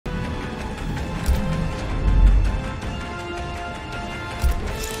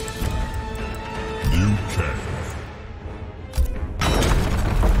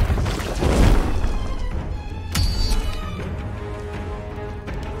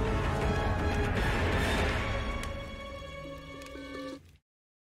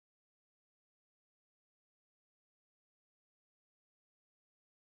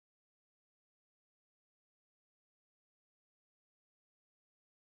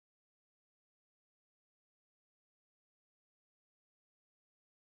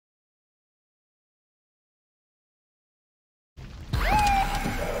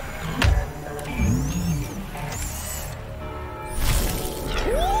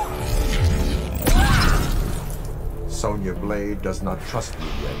Sonya Blade does not trust me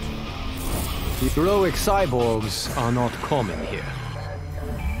yet. Heroic cyborgs are not common here.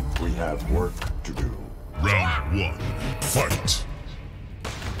 We have work to do. Round 1. Fight!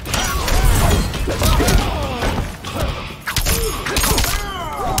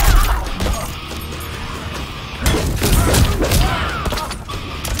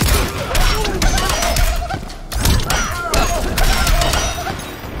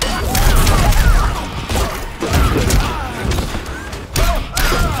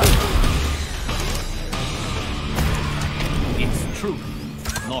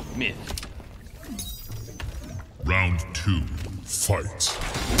 Not myth. Round 2. Fight.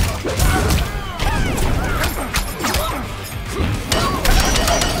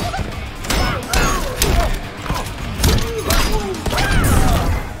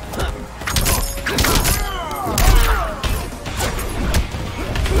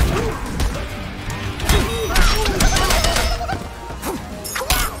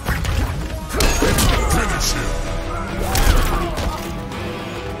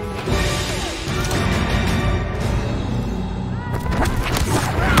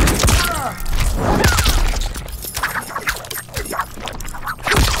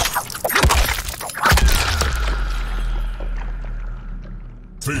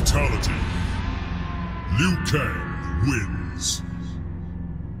 Fatality. Liu Kang wins.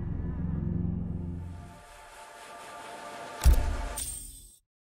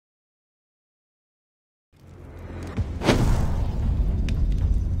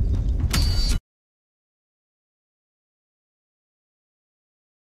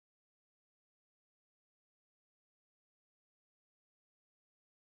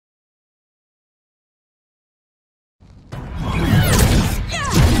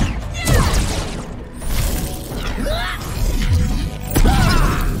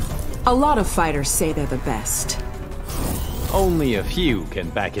 A lot of fighters say they're the best. Only a few can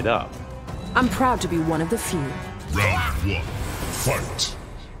back it up. I'm proud to be one of the few. Round 1. Fight.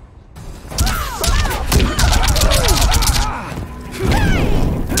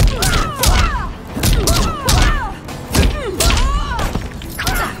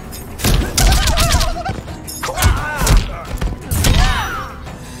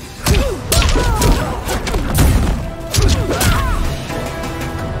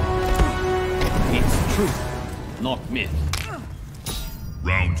 Not myth.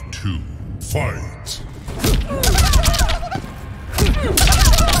 Round 2. Fight.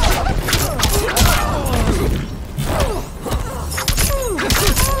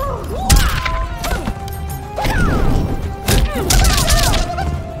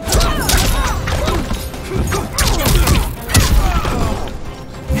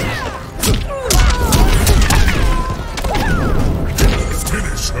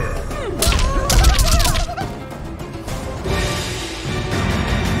 Finish her.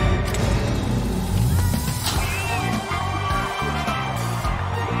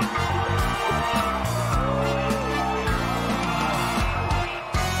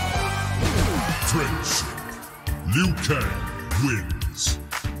 Friendship. Liu Kang wins.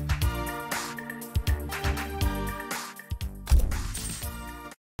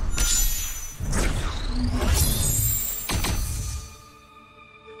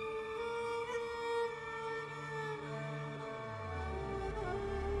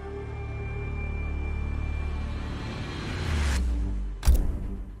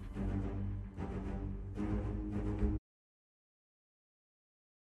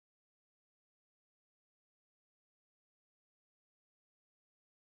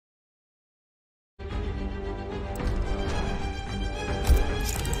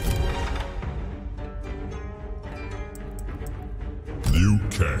 Liu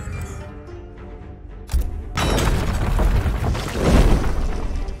Kang.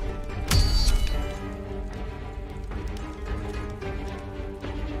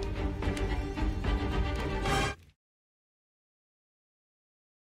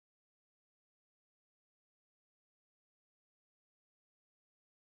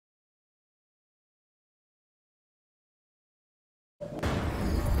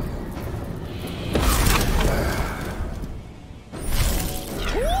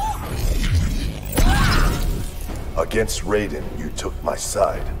 Against Raiden, you took my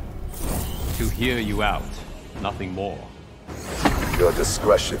side. To hear you out, nothing more. Your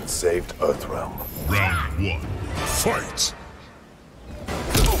discretion saved Earthrealm. Round 1. Fight!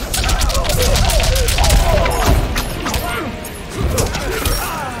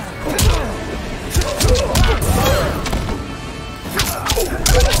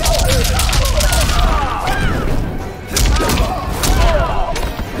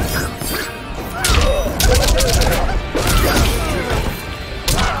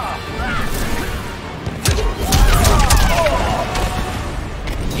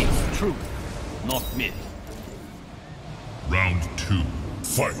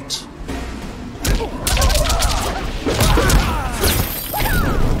 Fight!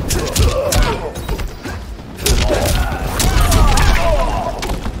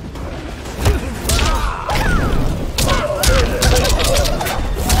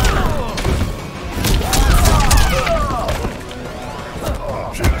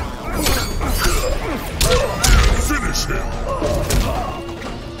 Finish him!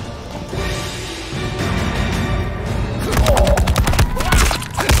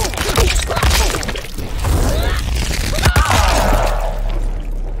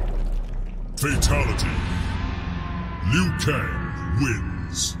 Fatality. Liu Kang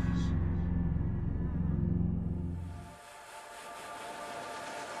wins.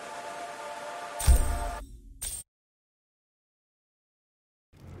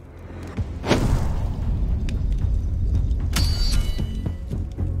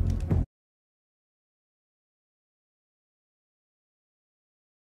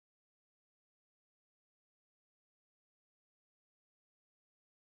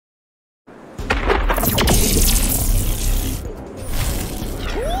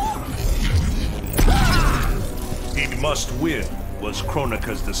 Must win was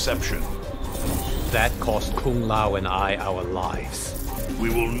Kronika's deception. That cost Kung Lao and I our lives. We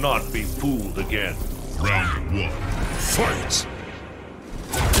will not be fooled again. Round 1. Fight!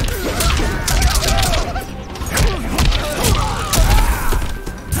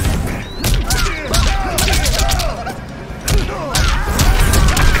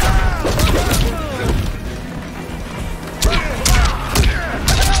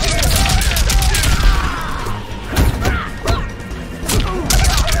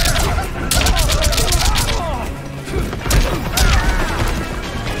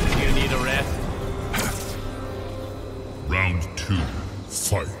 Round 2.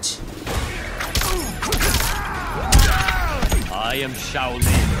 Fight. I am Shaolin.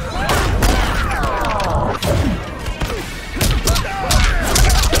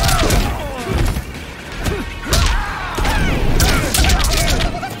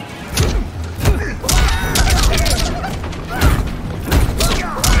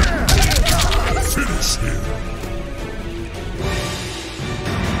 Finish him!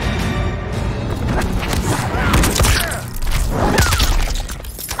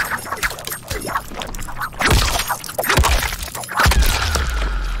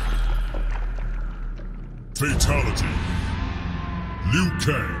 Fatality. Liu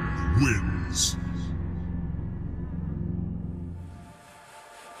Kang wins.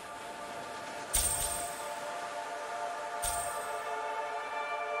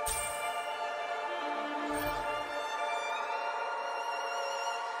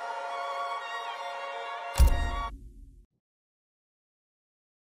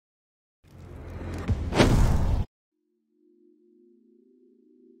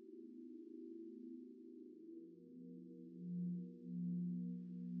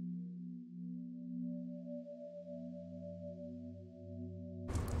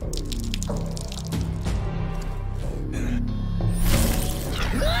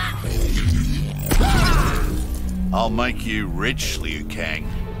 I'll make you rich, Liu Kang.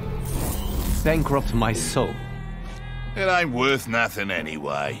 Bankrupt my soul. It ain't worth nothing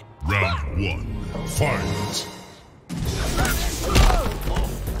anyway. Round 1. Fight!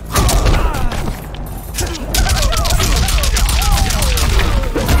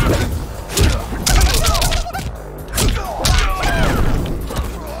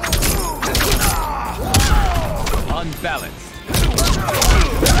 Unbalanced.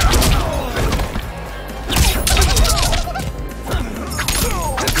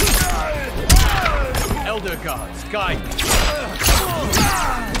 Elder gods, guide me.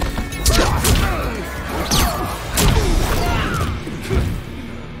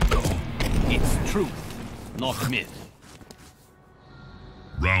 It's truth, not myth.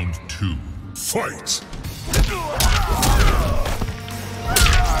 Round 2. Fight!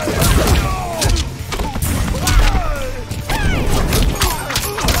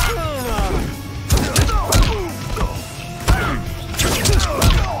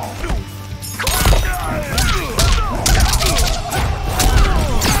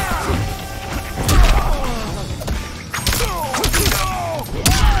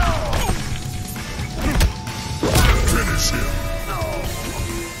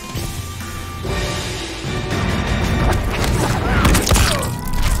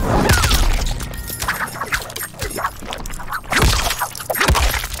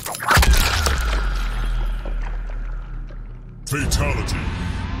 Fatality.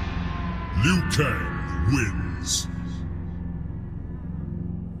 Liu Kang wins.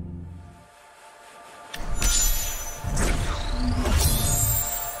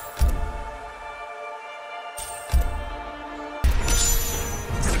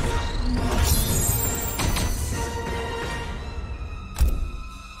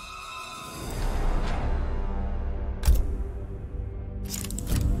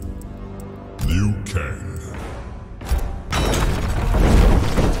 Kang.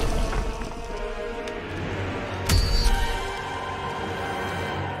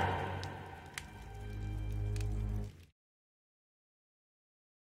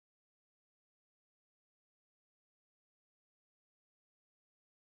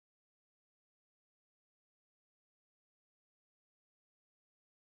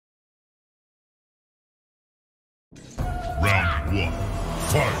 Round 1,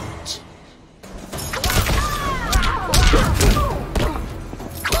 fight!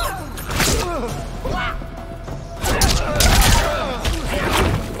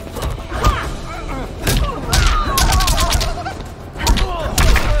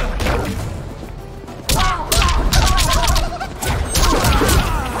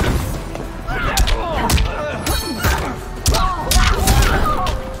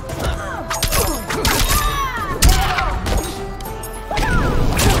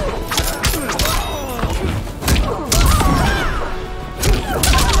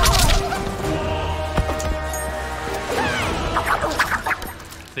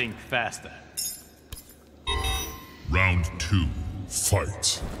 Think faster. Round 2,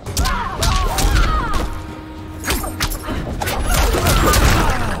 fight!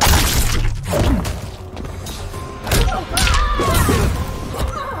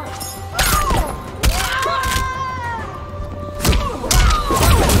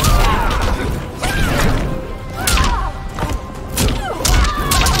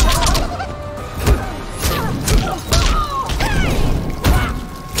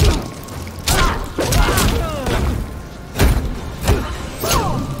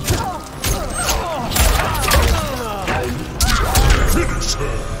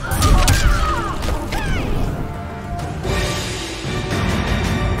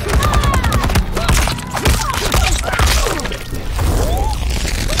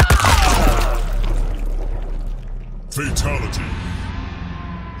 Fatality.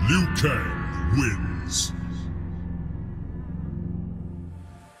 Liu Kang wins.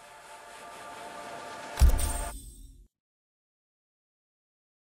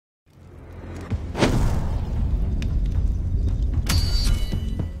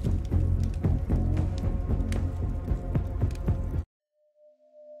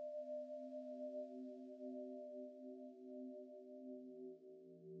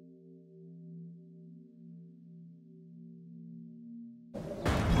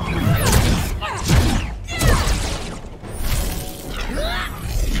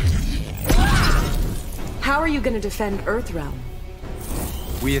 How are you gonna defend Earthrealm?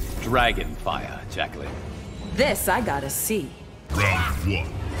 With dragon fire, Jacqueline. This I gotta see. Round 1,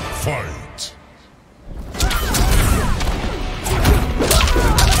 fight!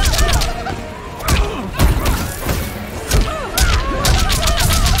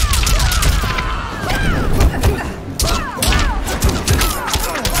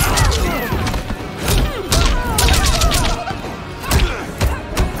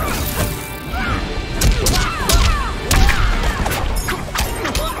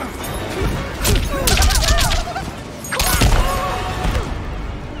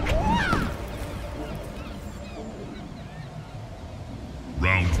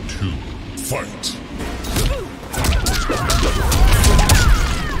 Round 2, fight!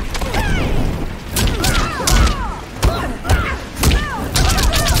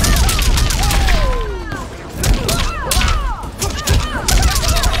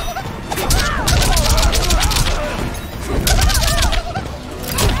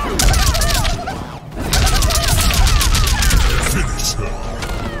 Finish her!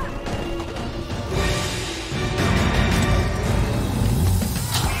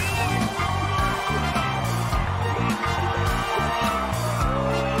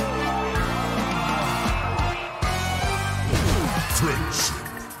 Friendship.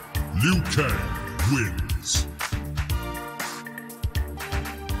 Liu Kang wins.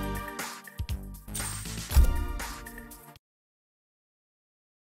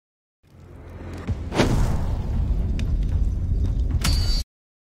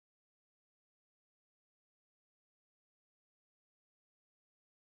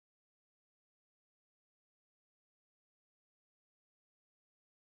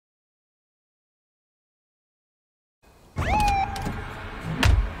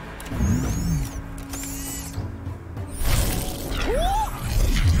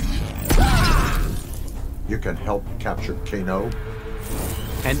 You can help capture Kano?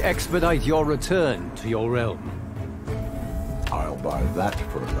 And expedite your return to your realm. I'll buy that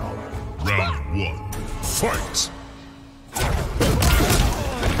for $1. Round 1, fight!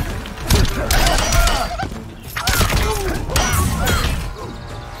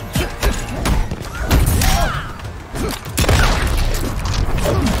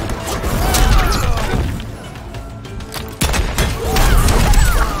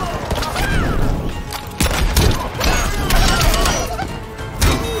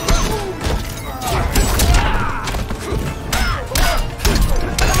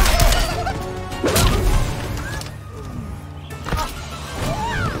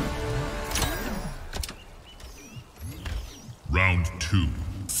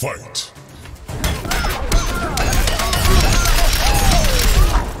 Fight!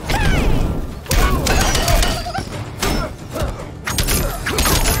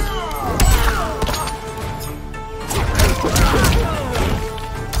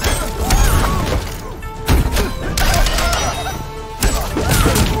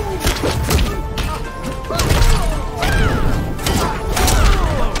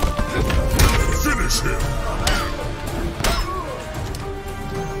 Finish him!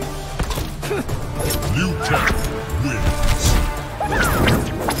 Liu Kang wins.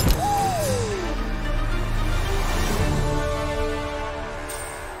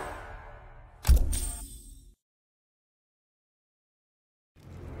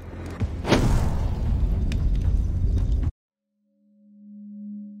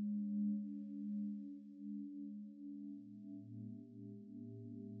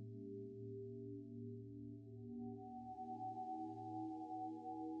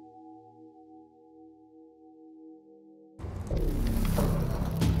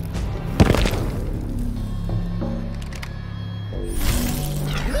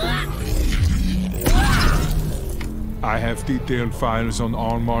 I have detailed files on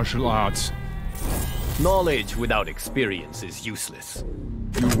all martial arts. Knowledge without experience is useless.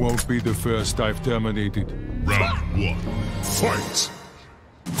 You won't be the first I've terminated. Round 1. Fight!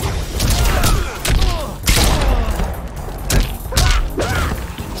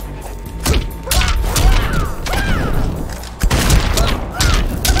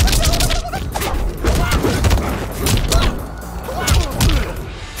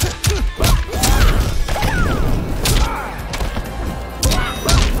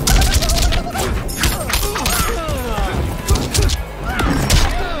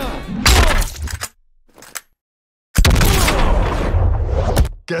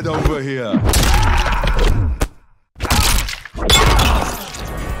 Get over here!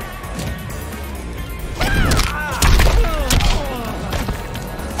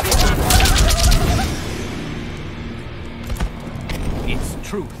 It's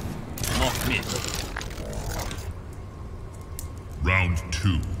truth, not myth. Round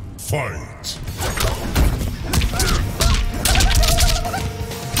 2. Fight!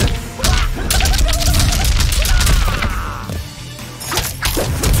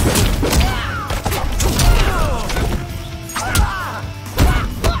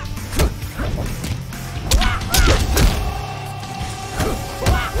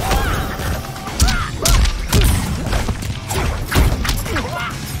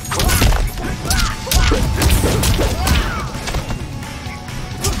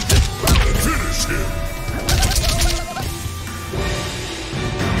 Finish him!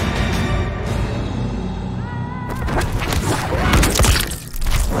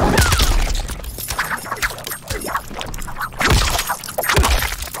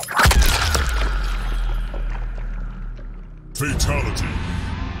 Fatality.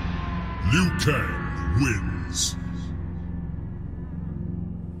 Liu Kang wins.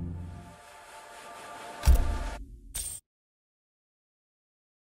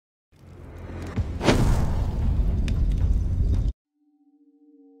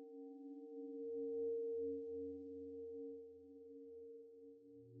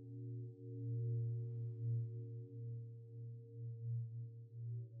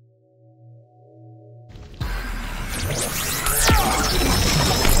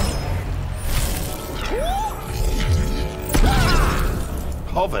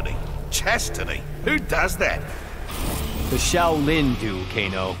 Poverty. Chastity. Who does that? The Shaolin do,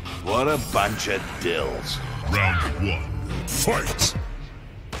 Kano. What a bunch of dills. Round 1. Fight!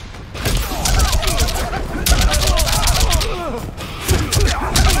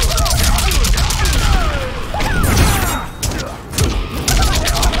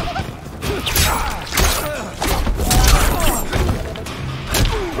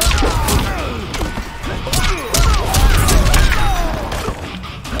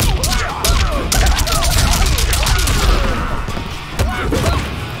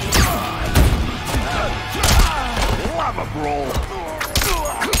 Love a brawl.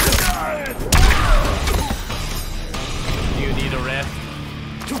 Do you need a rest?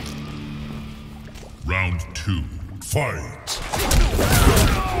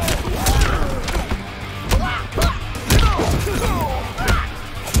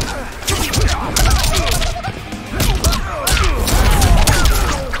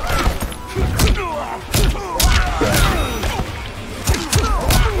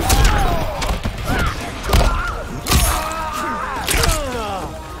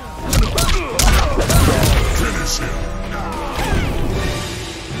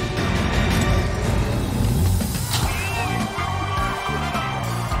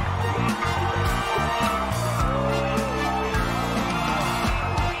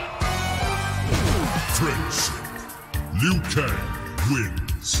 Liu Kang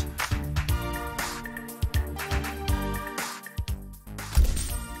wins.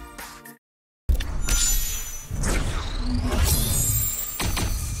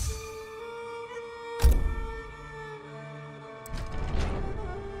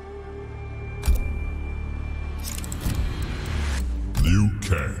 Liu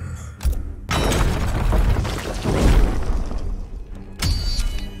Kang.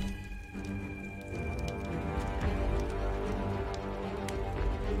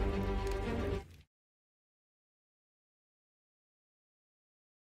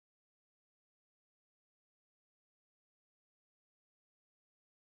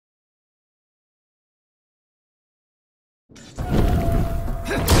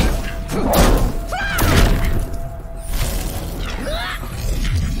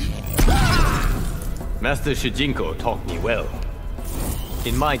 Master Shijinko taught me well.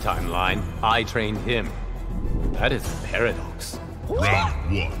 In my timeline, I trained him. That is a paradox.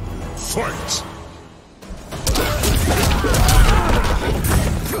 Round 1. Fight!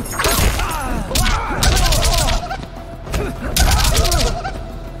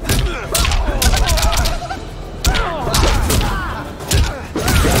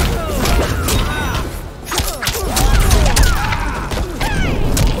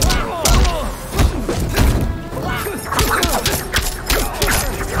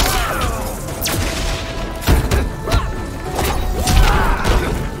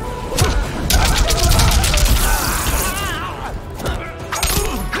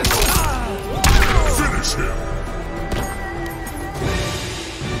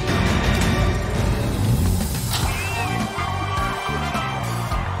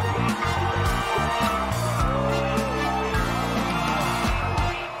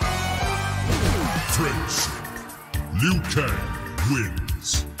 Friendship. Liu Kang wins.